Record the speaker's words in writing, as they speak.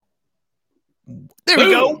There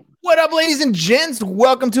we go. What up, ladies and gents?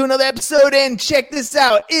 Welcome to another episode, and check this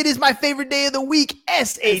out. It is my favorite day of the week,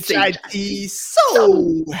 SHIT.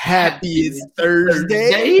 So happy it's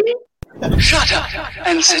Thursday. Shut up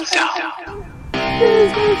and sit down.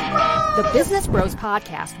 The Business Bros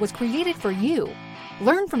Podcast was created for you.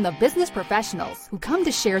 Learn from the business professionals who come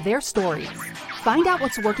to share their stories. Find out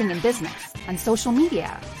what's working in business, on social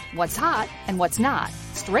media, what's hot and what's not,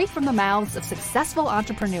 straight from the mouths of successful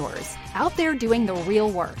entrepreneurs out there doing the real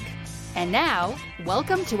work. And now,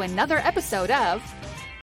 welcome to another episode of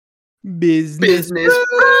Business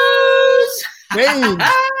Bros. James,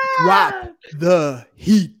 drop the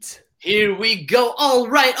heat. Here we go. All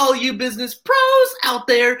right, all you business pros out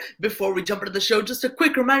there. Before we jump into the show, just a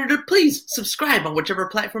quick reminder to please subscribe on whichever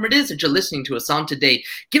platform it is that you're listening to us on today.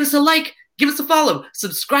 Give us a like, give us a follow,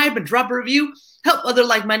 subscribe, and drop a review. Help other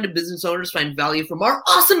like-minded business owners find value from our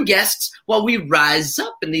awesome guests while we rise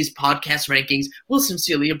up in these podcast rankings. We'll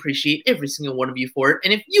sincerely appreciate every single one of you for it.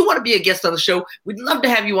 And if you want to be a guest on the show, we'd love to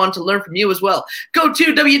have you on to learn from you as well. Go to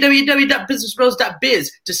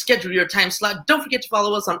www.businessbros.biz to schedule your time slot. Don't forget to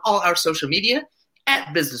follow us on all our social media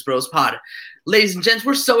at Business Bros Pod. Ladies and gents,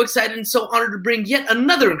 we're so excited and so honored to bring yet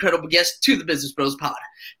another incredible guest to the Business Bros Pod.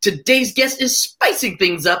 Today's guest is spicing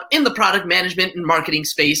things up in the product management and marketing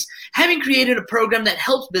space, having created a program that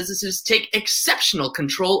helps businesses take exceptional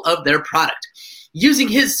control of their product. Using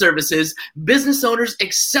his services, business owners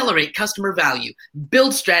accelerate customer value,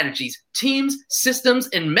 build strategies, teams, systems,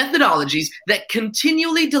 and methodologies that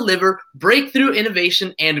continually deliver breakthrough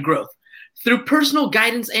innovation and growth. Through personal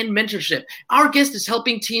guidance and mentorship, our guest is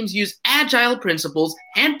helping teams use agile principles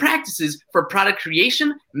and practices for product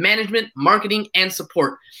creation, management, marketing, and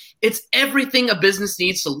support. It's everything a business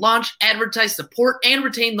needs to launch, advertise, support, and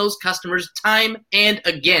retain those customers time and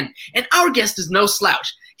again. And our guest is no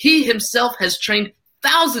slouch. He himself has trained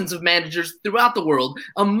thousands of managers throughout the world,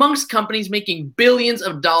 amongst companies making billions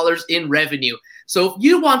of dollars in revenue. So if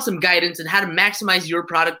you want some guidance on how to maximize your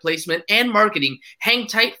product placement and marketing, hang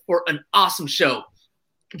tight for an awesome show.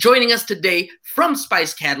 Joining us today from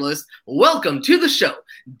Spice Catalyst, welcome to the show,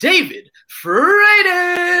 David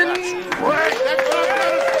Freitas.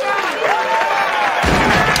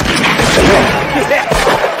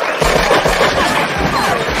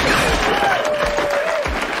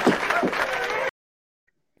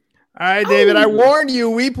 All right, David, I warned you,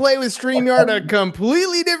 we play with StreamYard a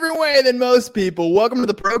completely different way than most people. Welcome to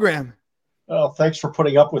the program. Well, thanks for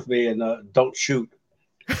putting up with me, and don't shoot.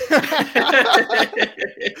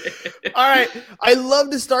 All right. I love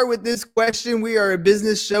to start with this question. We are a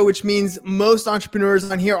business show, which means most entrepreneurs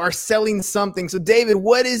on here are selling something. So, David,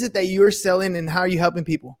 what is it that you're selling and how are you helping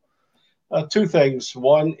people? Two things.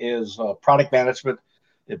 One is product management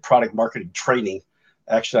and product marketing training.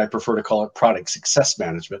 Actually, I prefer to call it product success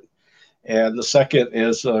management. And the second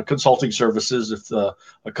is consulting services. If a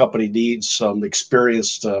company needs some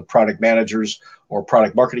experienced product managers or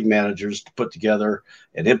product marketing managers to put together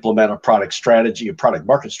and implement a product strategy, a product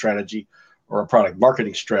market strategy, or a product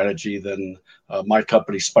marketing strategy, then my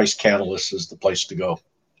company, Spice Catalyst, is the place to go.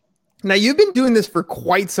 Now, you've been doing this for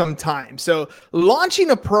quite some time. So launching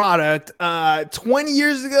a product 20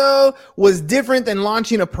 years ago was different than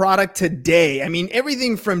launching a product today. I mean,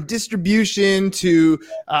 everything from distribution to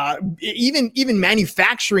even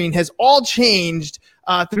manufacturing has all changed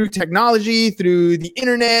through technology, through the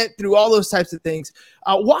internet, through all those types of things.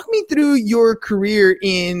 Walk me through your career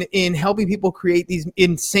in helping people create these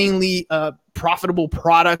insanely profitable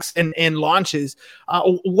products and launches.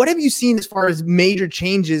 What have you seen as far as major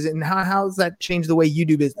changes, and how has that changed the way you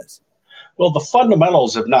do business? Well, the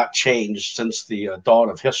fundamentals have not changed since the dawn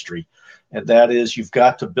of history. And that is, you've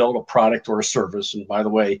got to build a product or a service. And by the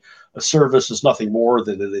way, a service is nothing more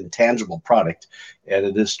than an intangible product, and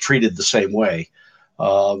it is treated the same way.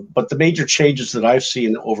 But the major changes that I've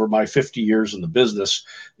seen over my 50 years in the business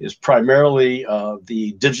is primarily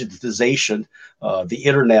the digitization, the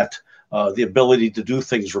internet, the ability to do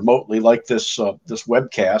things remotely like this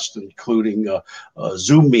webcast, including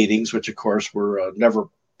Zoom meetings, which of course were never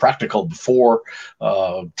practical before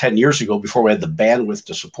 10 years ago, before we had the bandwidth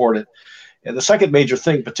to support it. And the second major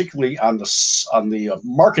thing, particularly on the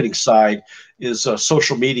marketing side, is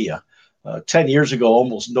social media. 10 years ago,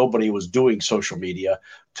 almost nobody was doing social media.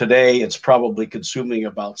 Today, it's probably consuming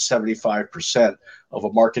about 75% of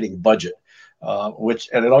a marketing budget,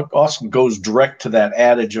 and it also goes direct to that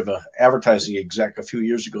adage of an advertising exec a few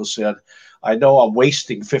years ago said, I know I'm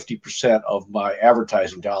wasting 50% of my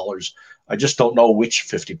advertising dollars. I just don't know which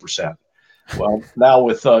 50%. Well, now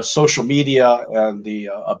with social media and the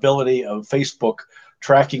ability of Facebook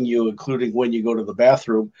tracking you, including when you go to the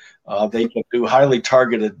bathroom. They can do highly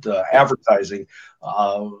targeted advertising,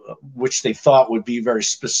 which they thought would be very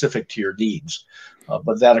specific to your needs.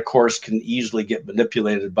 But that, of course, can easily get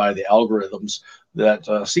manipulated by the algorithms that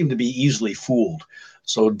seem to be easily fooled.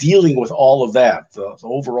 So dealing with all of that, the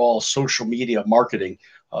overall social media marketing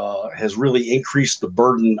has really increased the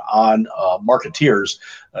burden on marketeers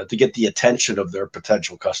to get the attention of their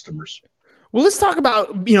potential customers. Well, let's talk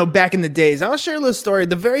about, back in the days. I'll share a little story.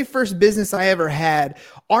 The very first business I ever had,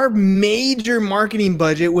 our major marketing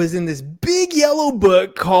budget was in this big yellow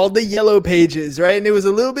book called the Yellow Pages, right? And it was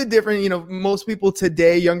a little bit different. Most people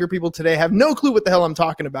today, younger people today, have no clue what the hell I'm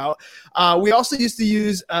talking about. We also used to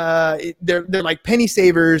use, they're like penny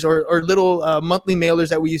savers or little monthly mailers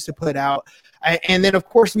that we used to put out. And then, of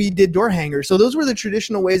course, we did door hangers. So those were the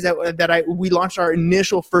traditional ways that we launched our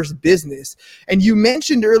initial first business. And you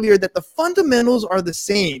mentioned earlier that the fundamentals are the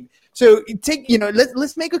same. So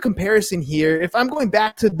let's make a comparison here. If I'm going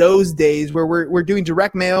back to those days where we're doing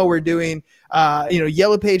direct mail, we're doing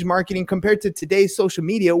Yellow Page marketing compared to today's social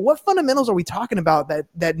media, what fundamentals are we talking about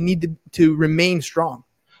that need to remain strong?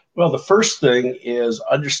 Well, the first thing is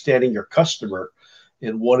understanding your customer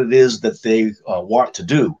and what it is that they want to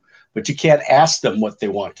do. But you can't ask them what they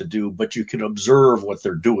want to do, but you can observe what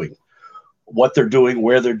they're doing, where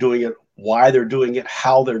they're doing it, why they're doing it,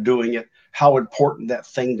 how they're doing it, how important that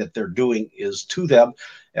thing that they're doing is to them,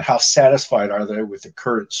 and how satisfied are they with the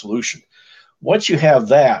current solution. Once you have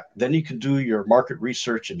that, then you can do your market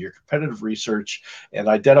research and your competitive research and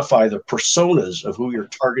identify the personas of who you're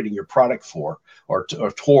targeting your product for or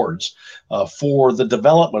towards for the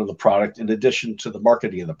development of the product in addition to the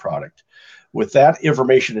marketing of the product. With that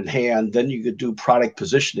information in hand, then you could do product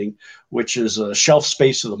positioning, which is a shelf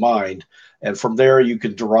space of the mind. And from there, you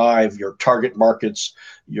can derive your target markets,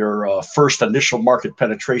 your first initial market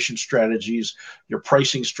penetration strategies, your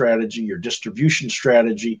pricing strategy, your distribution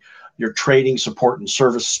strategy, your training, support, and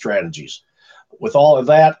service strategies. With all of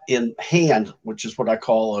that in hand, which is what I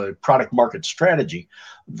call a product market strategy,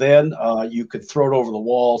 then you could throw it over the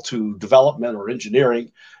wall to development or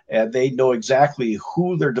engineering, and they know exactly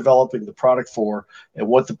who they're developing the product for and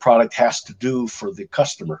what the product has to do for the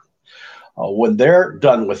customer. When they're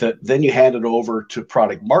done with it, then you hand it over to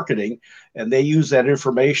product marketing, and they use that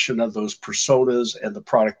information of those personas and the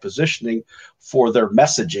product positioning for their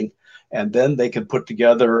messaging. And then they can put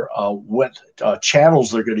together what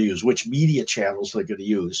channels they're going to use, which media channels they're going to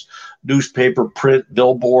use, newspaper, print,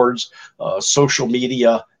 billboards, social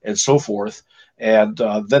media, and so forth. And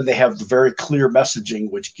then they have the very clear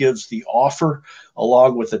messaging, which gives the offer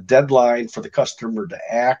along with a deadline for the customer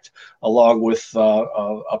to act, along with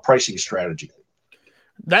a pricing strategy.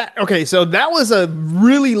 So that was a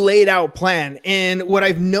really laid out plan. And what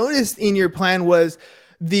I've noticed in your plan was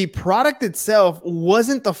the product itself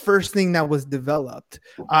wasn't the first thing that was developed.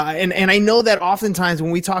 And I know that oftentimes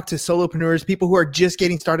when we talk to solopreneurs, people who are just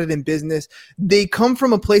getting started in business, they come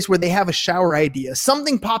from a place where they have a shower idea.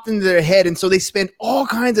 Something popped into their head. And so they spend all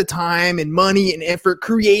kinds of time and money and effort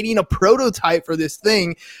creating a prototype for this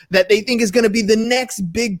thing that they think is going to be the next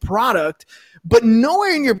big product. But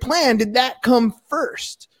nowhere in your plan did that come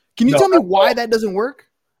first. Can you tell me why that doesn't work?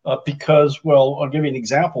 Because, well, I'll give you an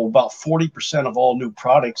example. About 40% of all new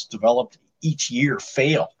products developed each year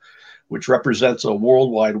fail, which represents a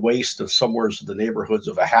worldwide waste of somewhere in the neighborhoods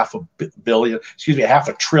of $500 billion to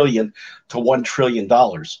 $1 trillion.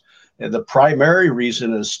 And the primary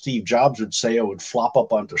reason, as Steve Jobs would say, it would flop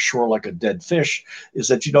up onto shore like a dead fish, is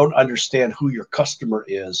that you don't understand who your customer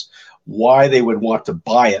is, why they would want to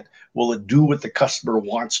buy it. Will it do what the customer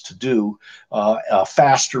wants to do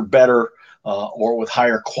faster, better, or with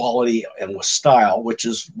higher quality and with style, which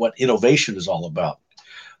is what innovation is all about.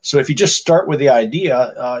 So if you just start with the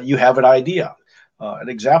idea, you have an idea. An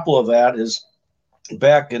example of that is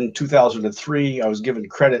back in 2003, I was given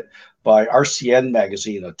credit by RCN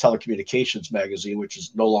magazine, a telecommunications magazine, which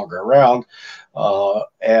is no longer around.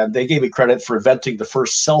 And they gave me credit for inventing the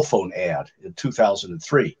first cell phone ad in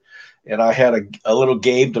 2003. And I had a little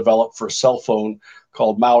game developed for a cell phone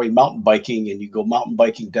called Maui Mountain Biking, and you go mountain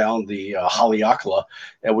biking down the Haleakala,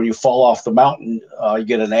 and when you fall off the mountain, you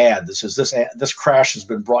get an ad that says this crash has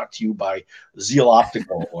been brought to you by Zeal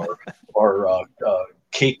Optical or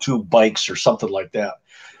K2 Bikes or something like that.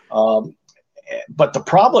 But the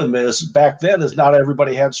problem is back then is not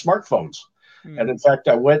everybody had smartphones, and in fact,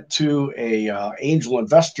 I went to a angel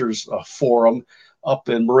investors forum up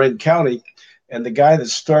in Marin County. And the guy that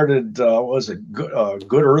started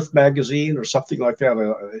Good Earth magazine or something like that,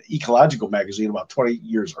 an ecological magazine about 20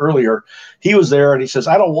 years earlier, he was there and he says,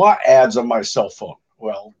 I don't want ads on my cell phone.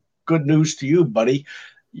 Well, good news to you, buddy.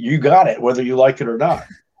 you got it, whether you like it or not.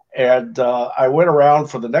 And I went around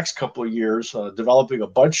for the next couple of years developing a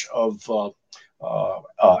bunch of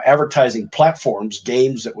advertising platforms,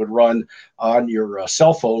 games that would run on your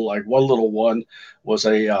cell phone. Like one little one was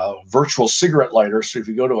a virtual cigarette lighter. So if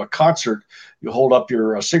you go to a concert, you hold up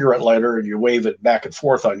your cigarette lighter and you wave it back and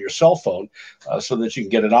forth on your cell phone so that you can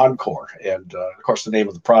get an encore. And of course, the name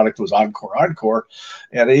of the product was Encore Encore.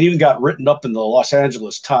 And it even got written up in the Los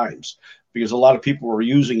Angeles Times because a lot of people were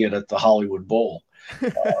using it at the Hollywood Bowl.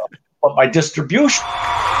 But my distribution...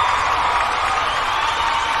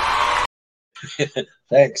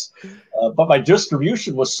 Thanks. But my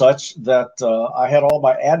distribution was such that I had all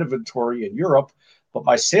my ad inventory in Europe, but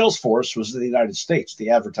my sales force was in the United States,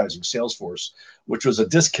 the advertising sales force, which was a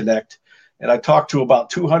disconnect. And I talked to about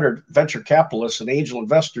 200 venture capitalists and angel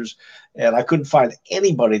investors, and I couldn't find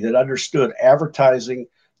anybody that understood advertising,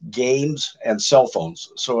 games, and cell phones.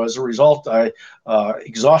 So as a result, I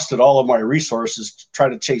exhausted all of my resources to try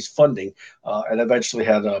to chase funding and eventually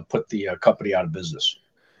had to put the company out of business.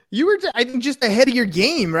 You were, I think, just ahead of your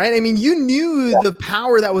game, right? I mean, you knew the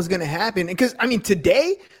power that was going to happen. Because, I mean,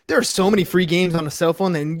 today, there are so many free games on a cell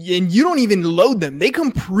phone and you don't even load them. They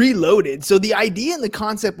come preloaded. So the idea and the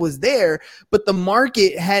concept was there, but the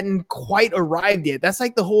market hadn't quite arrived yet. That's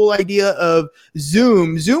like the whole idea of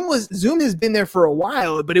Zoom. Zoom has been there for a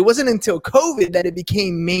while, but it wasn't until COVID that it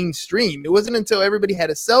became mainstream. It wasn't until everybody had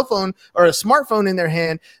a cell phone or a smartphone in their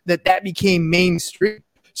hand that became mainstream.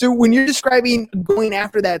 So when you're describing going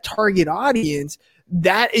after that target audience,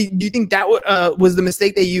 do you think that was the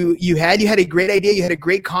mistake that you had? You had a great idea, you had a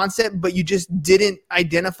great concept, but you just didn't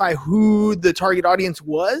identify who the target audience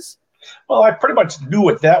was? Well, I pretty much knew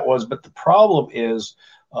what that was, but the problem is,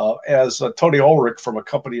 as Tony Ulrich from a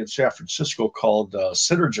company in San Francisco called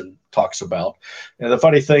Synergen talks about, and the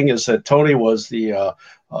funny thing is that Tony was the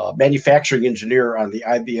manufacturing engineer on the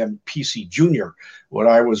IBM PC Junior when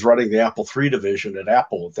I was running the Apple III division at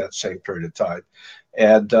Apple at that same period of time.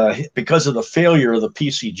 And because of the failure of the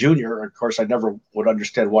PC Junior, of course, I never would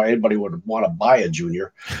understand why anybody would want to buy a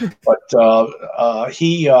Junior, but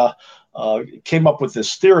he came up with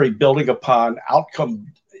this theory building upon outcome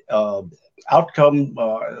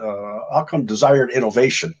desired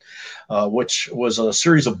innovation, which was a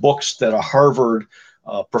series of books that a Harvard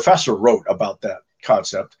professor wrote about that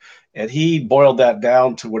concept. And he boiled that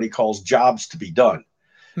down to what he calls jobs to be done.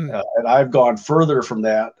 And I've gone further from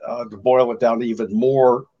that to boil it down to even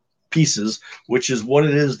more pieces, which is what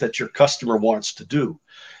it is that your customer wants to do.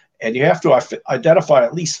 And you have to identify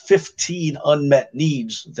at least 15 unmet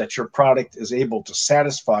needs that your product is able to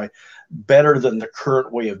satisfy better than the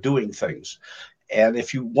current way of doing things. And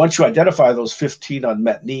once you identify those 15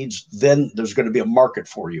 unmet needs, then there's going to be a market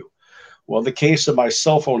for you. Well, in the case of my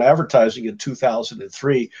cell phone advertising in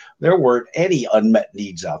 2003, there weren't any unmet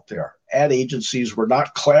needs out there. Ad agencies were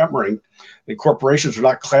not clamoring, and corporations were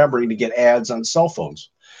not clamoring to get ads on cell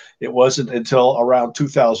phones. It wasn't until around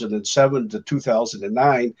 2007 to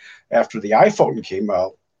 2009, after the iPhone came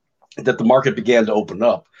out, that the market began to open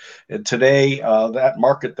up. And today, that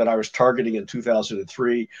market that I was targeting in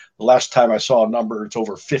 2003, the last time I saw a number, it's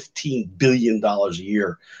over $15 billion a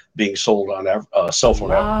year being sold on cell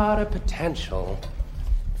phone. A lot of potential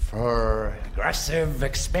for aggressive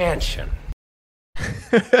expansion.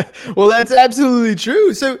 Well, that's absolutely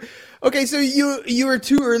true. So, okay, so you were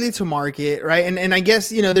too early to market, right? And I guess,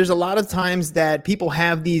 there's a lot of times that people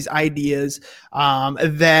have these ideas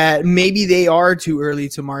that maybe they are too early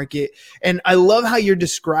to market. And I love how you're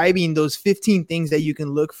describing those 15 things that you can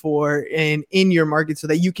look for in your market so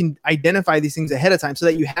that you can identify these things ahead of time so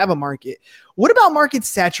that you have a market. What about market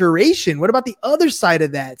saturation? What about the other side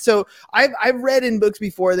of that? So I've read in books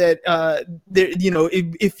before that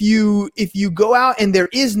if you go out and there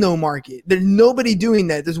is no market, there's nobody doing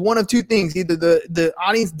that. There's one of two things: either the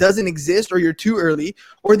audience doesn't exist, or you're too early,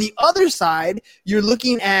 or the other side, you're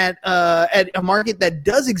looking at a market that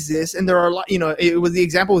does exist, and there are a lot. The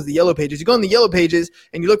example was the Yellow Pages. You go in the Yellow Pages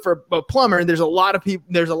and you look for a plumber, and there's a lot of people.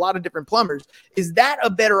 There's a lot of different plumbers. Is that a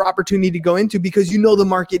better opportunity to go into because the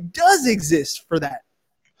market does exist for that?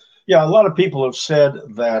 Yeah, a lot of people have said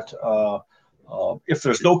that if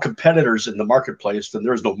there's no competitors in the marketplace, then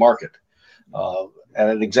there's no market. And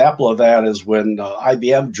an example of that is when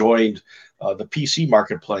IBM joined the PC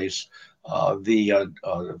marketplace, the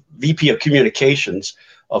VP of communications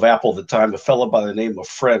of Apple at the time, a fellow by the name of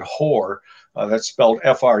Fred Hoare, that's spelled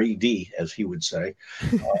F-R-E-D, as he would say.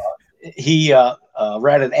 He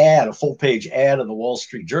ran an ad, a full-page ad in the Wall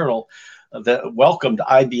Street Journal that welcomed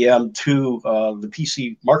IBM to the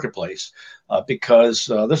PC marketplace because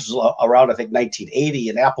this was around, I think, 1980,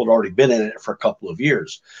 and Apple had already been in it for a couple of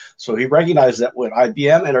years. So he recognized that when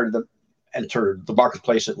IBM entered the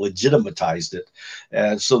marketplace, it legitimatized it.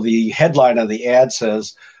 And so the headline on the ad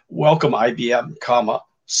says, "Welcome IBM, comma,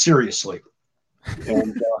 seriously."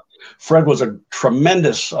 And Fred was a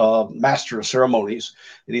tremendous master of ceremonies.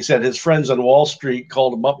 And he said his friends on Wall Street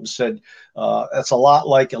called him up and said, that's a lot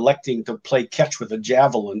like electing to play catch with a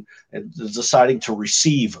javelin and deciding to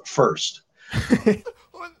receive first. Fine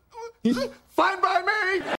by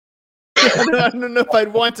me. I don't know if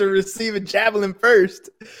I'd want to receive a javelin first.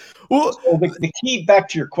 Well, so the key, back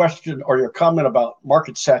to your question or your comment about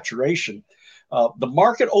market saturation, the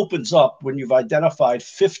market opens up when you've identified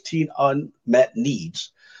 15 unmet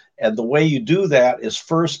needs. And the way you do that is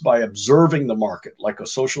first by observing the market like a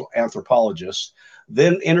social anthropologist,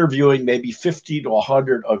 then interviewing maybe 50 to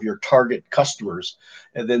 100 of your target customers.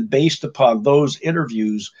 And then based upon those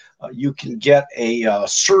interviews, you can get a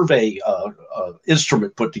survey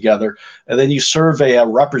instrument put together. And then you survey a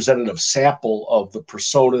representative sample of the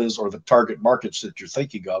personas or the target markets that you're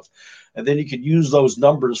thinking of. And then you can use those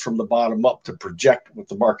numbers from the bottom up to project what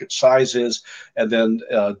the market size is. And then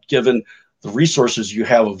given the resources you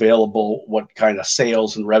have available, what kind of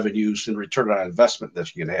sales and revenues and return on investment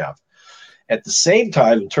that you can have. At the same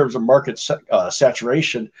time, in terms of market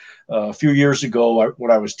saturation, a few years ago, when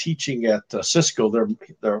I was teaching at Cisco,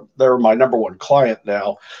 they're my number one client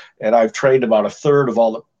now, and I've trained about a third of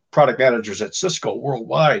all the product managers at Cisco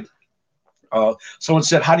worldwide. Someone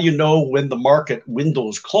said, "How do you know when the market window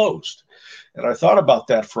is closed?" And I thought about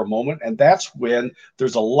that for a moment, and that's when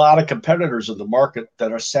there's a lot of competitors in the market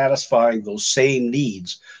that are satisfying those same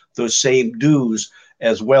needs, those same dues,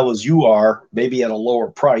 as well as you are, maybe at a lower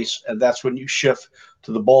price. And that's when you shift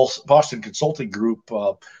to the Boston Consulting Group,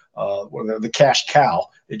 the cash cow,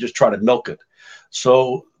 and just try to milk it.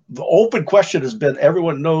 So the open question has been,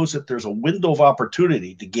 everyone knows that there's a window of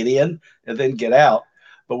opportunity to get in and then get out,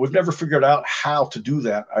 but we've never figured out how to do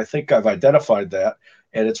that. I think I've identified that.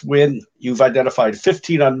 And it's when you've identified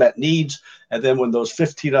 15 unmet needs, and then when those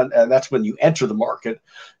 15, and that's when you enter the market,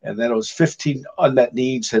 and then those 15 unmet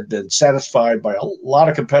needs had been satisfied by a lot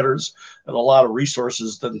of competitors and a lot of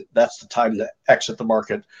resources, then that's the time to exit the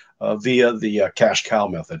market via the cash cow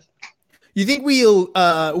method. You think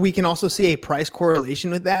we can also see a price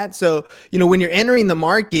correlation with that? So, when you're entering the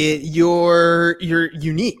market, you're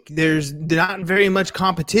unique. There's not very much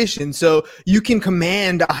competition, so you can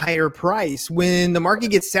command a higher price. When the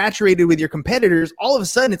market gets saturated with your competitors, all of a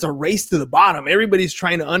sudden it's a race to the bottom. Everybody's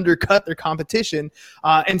trying to undercut their competition.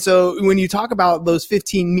 And so when you talk about those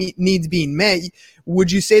 15 needs being met,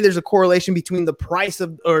 would you say there's a correlation between the price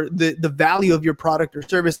of or the value of your product or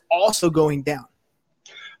service also going down?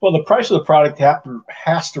 Well, the price of the product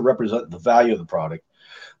has to represent the value of the product.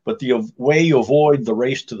 But the way you avoid the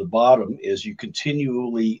race to the bottom is you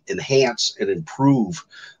continually enhance and improve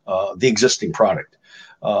the existing product.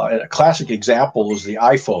 And a classic example is the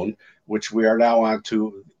iPhone, which we are now on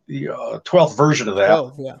to the 12th version of that.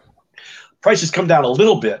 12, yeah. Prices come down a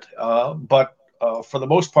little bit, but for the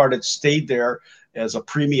most part, it's stayed there as a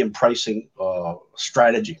premium pricing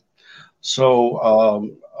strategy. So,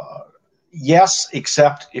 yes,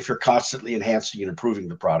 except if you're constantly enhancing and improving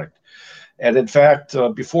the product. And in fact,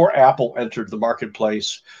 before Apple entered the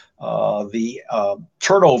marketplace, the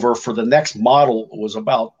turnover for the next model was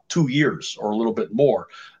about 2 years or a little bit more.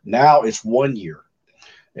 Now it's 1 year.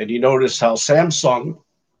 And you notice how Samsung,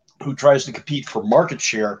 who tries to compete for market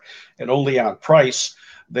share and only on price,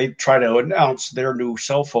 they try to announce their new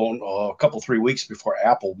cell phone a couple, 3 weeks before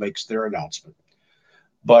Apple makes their announcement.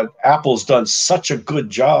 But Apple's done such a good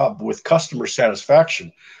job with customer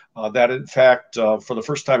satisfaction that, in fact, for the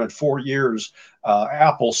first time in 4 years,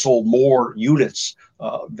 Apple sold more units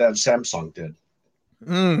than Samsung did.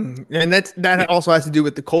 And that also has to do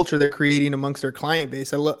with the culture they're creating amongst their client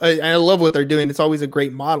base. I love what they're doing. It's always a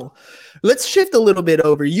great model. Let's shift a little bit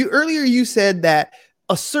over. Earlier you said that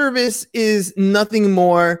a service is nothing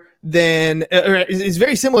more than, or is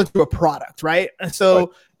very similar to a product, right?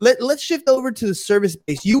 So let's shift over to the service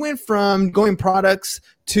base. You went from going products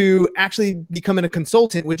to actually becoming a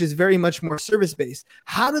consultant, which is very much more service based.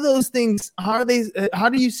 How do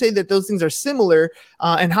you say that those things are similar,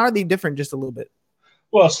 and how are they different just a little bit?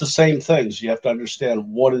 Well, it's the same things. You have to understand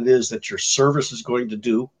what it is that your service is going to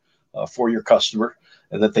do for your customer,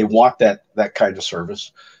 and that they want that kind of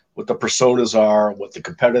service. What the personas are, what the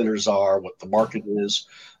competitors are, what the market is,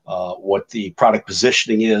 what the product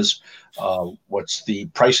positioning is, what's the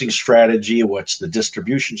pricing strategy, what's the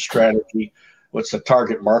distribution strategy, what's the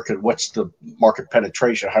target market, what's the market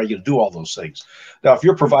penetration, how are you going to do all those things. Now, if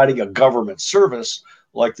you're providing a government service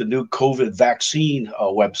like the new COVID vaccine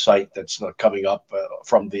website that's coming up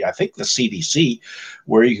from I think the CDC,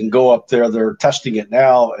 where you can go up there, they're testing it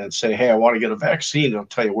now and say, hey, I want to get a vaccine. It'll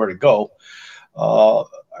tell you where to go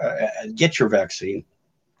and get your vaccine.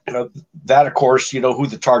 That, of course, you know who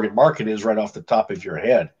the target market is right off the top of your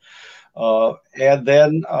head. And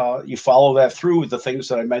then you follow that through with the things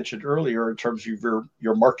that I mentioned earlier in terms of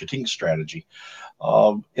your marketing strategy.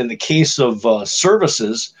 In the case of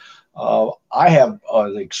services, I have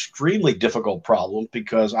an extremely difficult problem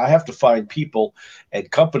because I have to find people and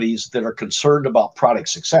companies that are concerned about product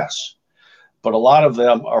success. But a lot of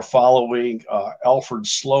them are following Alfred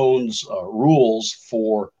Sloan's rules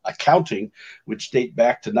for accounting, which date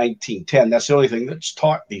back to 1910. That's the only thing that's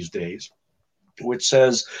taught these days, which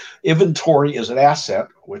says inventory is an asset,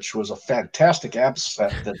 which was a fantastic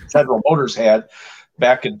asset that General Motors had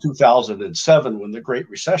back in 2007 when the Great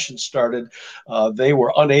Recession started. They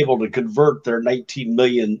were unable to convert their 19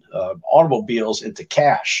 million automobiles into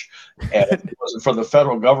cash, and if it wasn't for the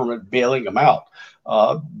federal government bailing them out,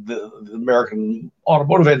 the American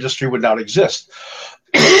automotive industry would not exist.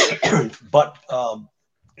 But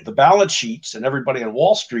the balance sheets and everybody on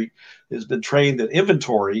Wall Street has been trained that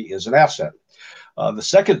inventory is an asset. The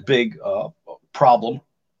second big problem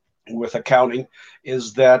with accounting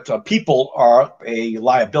is that people are a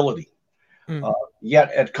liability.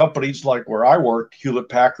 Yet at companies like where I worked, Hewlett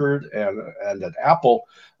Packard and at Apple,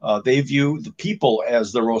 they view the people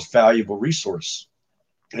as the most valuable resource.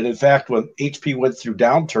 And in fact, when HP went through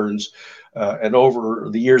downturns and over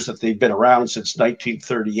the years that they've been around since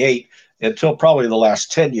 1938, until probably the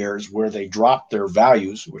last 10 years where they dropped their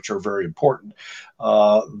values, which are very important,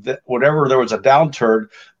 that whenever there was a downturn,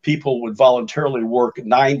 people would voluntarily work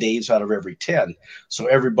 9 days out of every 10. So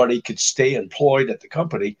everybody could stay employed at the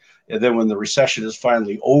company. And then when the recession is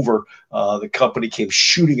finally over, the company came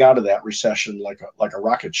shooting out of that recession like a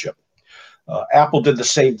rocket ship. Apple did the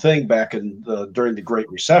same thing back during the Great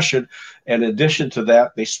Recession. And in addition to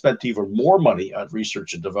that, they spent even more money on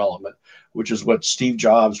research and development, which is what Steve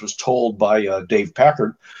Jobs was told by Dave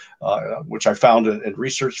Packard, which I found in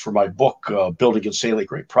research for my book, Building Insanely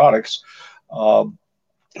Great Products,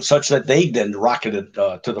 such that they then rocketed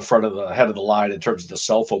to the front of the head of the line in terms of the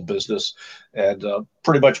cell phone business and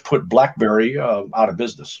pretty much put BlackBerry out of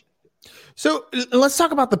business. So let's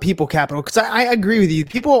talk about the people capital, because I agree with you.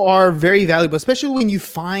 People are very valuable, especially when you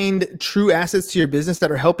find true assets to your business that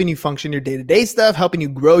are helping you function your day-to-day stuff, helping you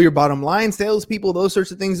grow your bottom line, salespeople, those sorts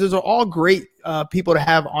of things. Those are all great people to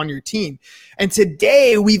have on your team. And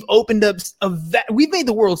today we've opened up we've made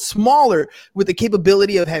the world smaller with the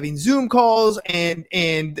capability of having Zoom calls and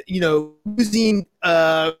using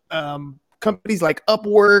companies like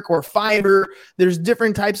Upwork or Fiverr. There's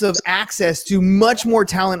different types of access to much more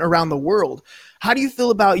talent around the world. How do you feel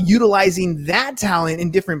about utilizing that talent in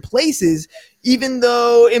different places, even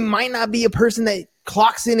though it might not be a person that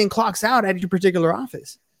clocks in and clocks out at your particular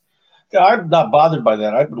office? Yeah, I'm not bothered by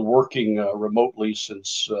that. I've been working remotely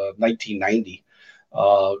since 1990,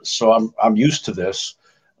 so I'm used to this.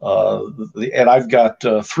 And I've got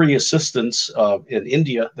 3 assistants in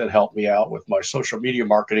India that help me out with my social media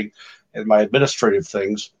marketing and my administrative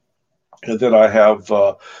things. And then I have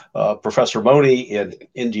Professor Moni in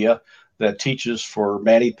India that teaches for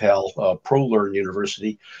Manipal ProLearn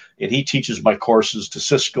University, and he teaches my courses to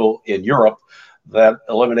Cisco in Europe. That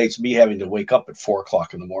eliminates me having to wake up at 4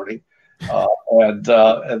 o'clock in the morning. And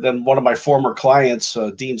then one of my former clients,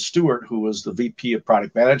 Dean Stewart, who was the VP of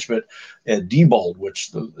Product Management at Diebold,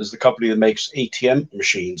 which is the company that makes ATM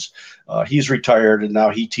machines. He's retired, and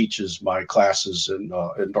now he teaches my classes in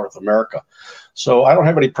North America. So I don't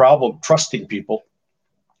have any problem trusting people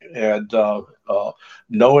and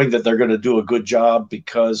knowing that they're going to do a good job,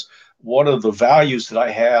 because one of the values that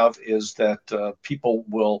I have is that people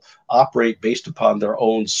will operate based upon their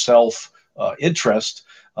own self-interest.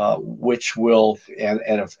 Which will, and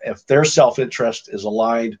if their self-interest is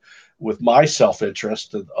aligned with my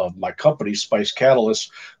self-interest of my company, Spice Catalyst,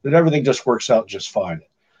 then everything just works out just fine.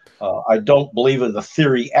 I don't believe in the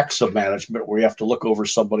theory X of management where you have to look over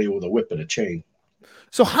somebody with a whip and a chain.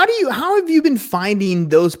 So how have you been finding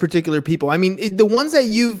those particular people? I mean, the ones that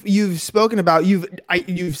you've spoken about,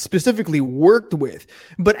 you've specifically worked with,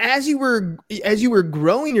 but as you were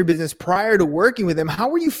growing your business prior to working with them, how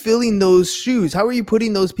were you filling those shoes? How were you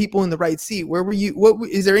putting those people in the right seat?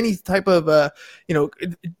 Is there any type of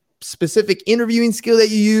specific interviewing skill that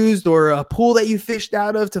you used or a pool that you fished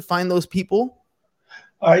out of to find those people?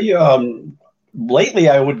 Lately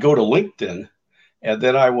I would go to LinkedIn, and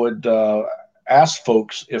then I would asked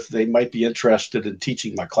folks if they might be interested in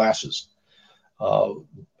teaching my classes.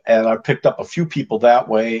 And I picked up a few people that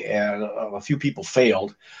way, and a few people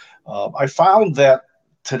failed. I found that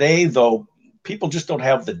today, though, people just don't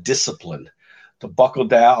have the discipline to buckle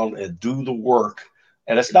down and do the work.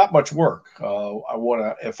 And it's not much work.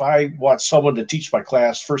 If I want someone to teach my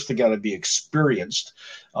class, first they got to be experienced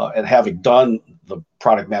and having done the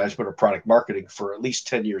product management or product marketing for at least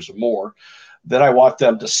 10 years or more. Then I want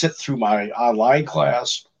them to sit through my online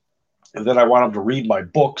class. And then I want them to read my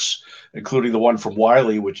books, including the one from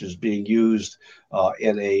Wiley, which is being used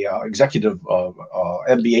in a executive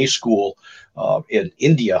MBA school in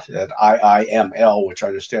India at IIML, which I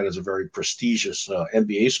understand is a very prestigious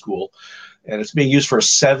MBA school. And it's being used for a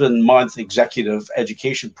 7-month executive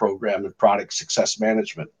education program in product success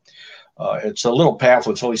management. It's a little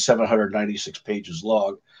pamphlet. It's only 796 pages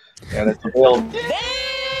long, and it's available.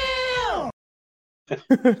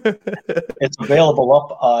 It's available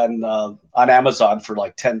up on Amazon for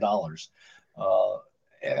like $10.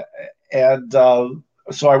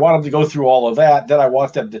 So I want them to go through all of that. Then I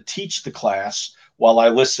want them to teach the class while I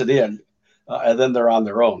listen in, and then they're on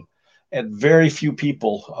their own. And very few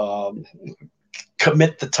people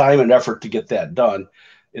commit the time and effort to get that done.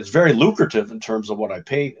 It's very lucrative in terms of what I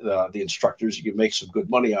pay the instructors. You can make some good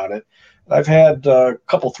money on it. And I've had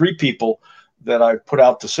three people that I put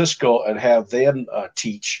out to Cisco and have them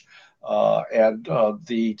teach. And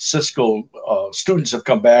the Cisco students have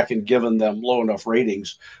come back and given them low enough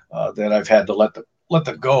ratings that I've had to let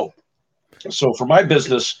them go. So for my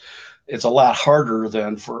business, it's a lot harder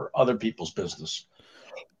than for other people's business.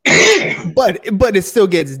 but it still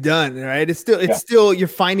gets done, right? It's still you're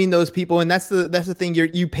finding those people, and that's the thing.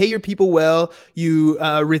 You pay your people well, you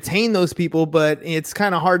retain those people, but it's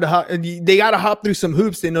kind of hard they got to hop through some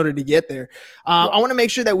hoops in order to get there. I want to make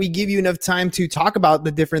sure that we give you enough time to talk about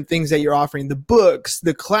the different things that you're offering, the books,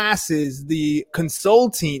 the classes, the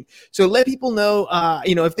consulting. So let people know,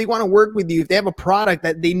 if they want to work with you, if they have a product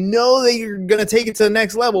that they know that you're going to take it to the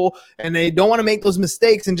next level, and they don't want to make those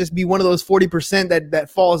mistakes and just be one of those 40% that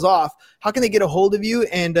falls off. How can they get a hold of you,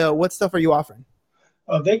 and what stuff are you offering?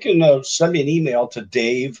 They can send me an email to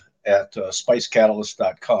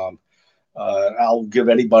dave@spicecatalyst.com. I'll give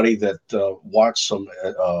anybody that wants some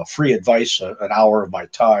free advice an hour of my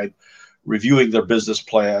time, reviewing their business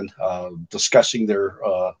plan, discussing their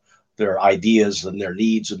ideas and their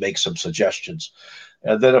needs, and make some suggestions.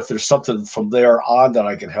 And then if there's something from there on that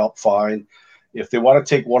I can help find, if they want to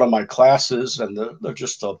take one of my classes and they're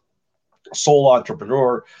just a sole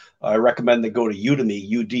entrepreneur, I recommend they go to Udemy,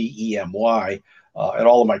 UDEMY, and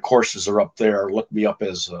all of my courses are up there. Look me up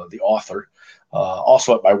as the author.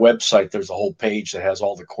 Also at my website, there's a whole page that has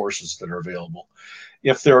all the courses that are available.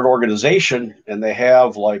 If they're an organization and they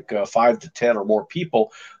have like 5 to 10 or more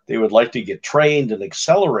people, they would like to get trained and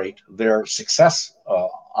accelerate their success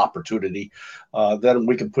opportunity, then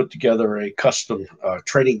we can put together a custom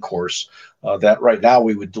training course that right now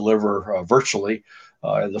we would deliver virtually.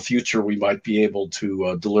 In the future, we might be able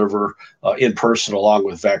to deliver in person along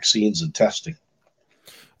with vaccines and testing.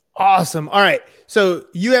 Awesome. All right. So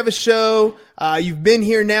you have a show. You've been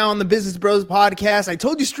here now on the Business Bros podcast. I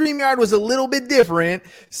told you StreamYard was a little bit different.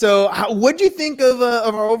 So what do you think of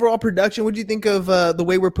our overall production? What do you think of the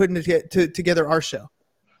way we're putting together our show?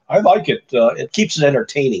 I like it. It keeps it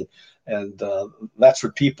entertaining. And that's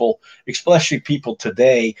what people, especially people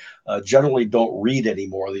today, generally don't read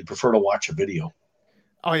anymore. They prefer to watch a video.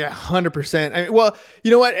 Oh yeah, 100%. I mean, well,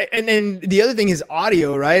 you know what? And then the other thing is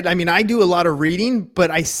audio, right? I mean, I do a lot of reading,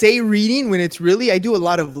 but I say reading when I do a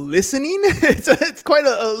lot of listening. It's quite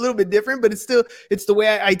a little bit different, but it's the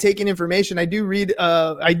way I take in information. I do read,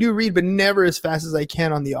 but never as fast as I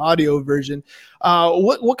can on the audio version.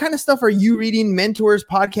 What kind of stuff are you reading? Mentors,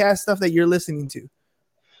 podcast stuff that you're listening to?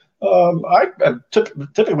 I'm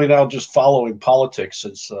typically now just following politics,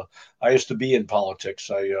 since I used to be in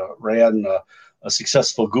politics. I ran a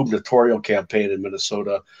successful gubernatorial campaign in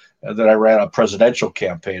Minnesota, and then I ran a presidential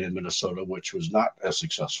campaign in Minnesota, which was not as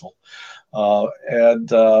successful. I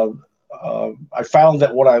found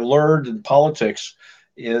that what I learned in politics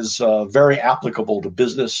is very applicable to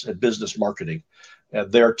business and business marketing.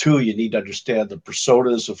 And there too, you need to understand the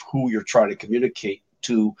personas of who you're trying to communicate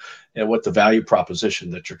to and what the value proposition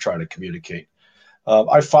that you're trying to communicate.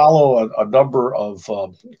 I follow a number of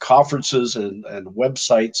conferences and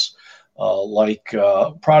websites like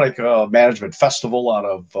Product Management Festival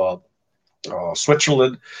out of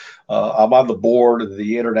Switzerland. I'm on the board of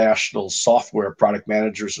the International Software Product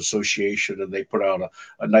Managers Association, and they put out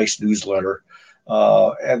a nice newsletter.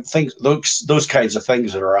 and things, those kinds of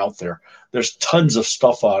things that are out there. There's tons of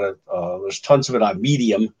stuff on it. There's tons of it on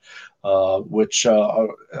Medium, which a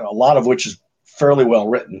lot of which is fairly well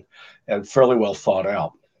written and fairly well thought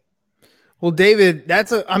out. Well, David,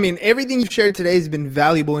 everything you've shared today has been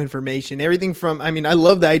valuable information. Everything from, I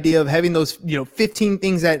love the idea of having those, 15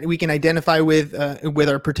 things that we can identify with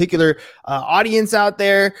our particular audience out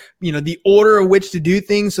there, the order of which to do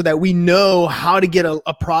things so that we know how to get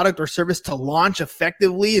a product or service to launch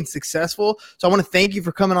effectively and successful. So I want to thank you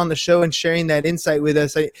for coming on the show and sharing that insight with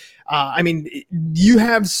us. You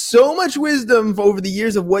have so much wisdom over the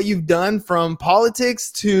years of what you've done, from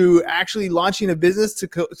politics to actually launching a business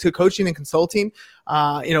to coaching and consulting.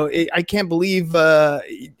 I can't believe, the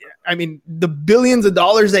billions of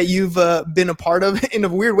dollars that you've been a part of, in a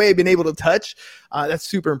weird way, been able to touch. That's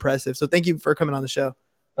super impressive. So thank you for coming on the show.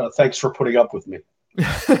 Thanks for putting up with me.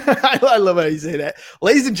 I love how you say that.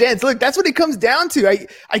 Ladies and gents, look, that's what it comes down to.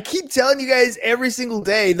 I keep telling you guys every single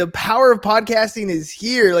day, the power of podcasting is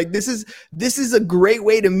here. Like, this is a great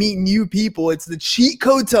way to meet new people. It's the cheat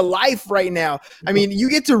code to life right now. You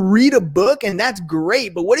get to read a book and that's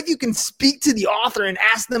great, but what if you can speak to the author and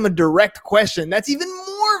ask them a direct question? That's even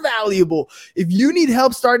more valuable. If you need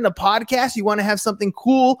help starting a podcast, you want to have something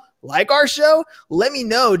cool like our show, let me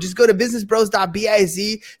know. Just go to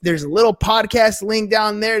businessbros.biz. There's a little podcast link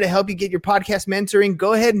down there to help you get your podcast mentoring.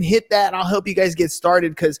 Go ahead and hit that, and I'll help you guys get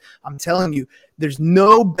started, because I'm telling you, there's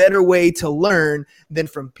no better way to learn than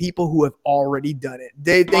from people who have already done it.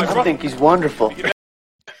 Dave, I think he's wonderful.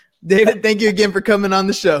 David, thank you again for coming on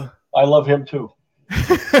the show. I love him too.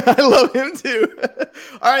 I love him too.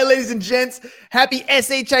 All right, ladies and gents, happy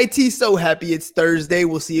SHIT. So happy it's Thursday.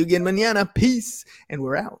 We'll see you again mañana. Peace. And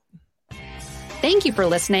we're out. Thank you for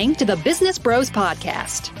listening to the Business Bros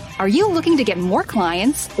Podcast. Are you looking to get more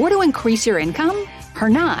clients or to increase your income?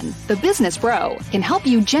 Hernan, the business bro, can help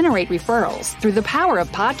you generate referrals through the power of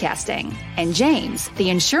podcasting. And James, the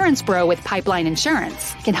insurance bro with Pipeline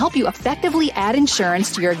Insurance, can help you effectively add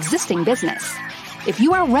insurance to your existing business. If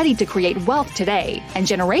you are ready to create wealth today and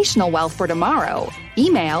generational wealth for tomorrow,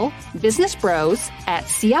 email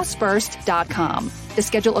businessbros@csfirst.com to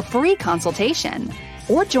schedule a free consultation,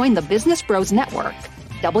 or join the Business Bros Network,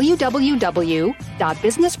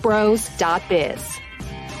 www.businessbros.biz.